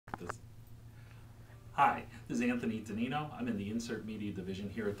Hi, this is Anthony Danino. I'm in the Insert Media Division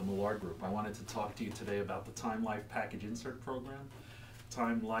here at the Millard Group. I wanted to talk to you today about the Time Life Package Insert Program.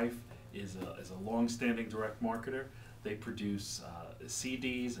 Time Life is a long-standing direct marketer. They produce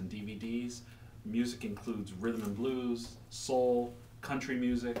CDs and DVDs. Music includes rhythm and blues, soul, country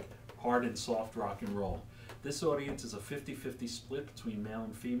music, hard and soft rock and roll. This audience is a 50-50 split between male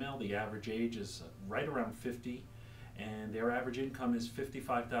and female. The average age is right around 50, and their average income is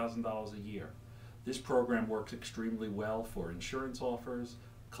 $55,000 a year. This program works extremely well for insurance offers,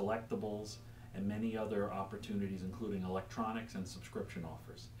 collectibles, and many other opportunities, including electronics and subscription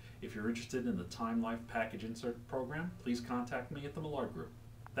offers. If you're interested in the Time Life Package Insert Program, please contact me at the Millard Group.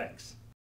 Thanks.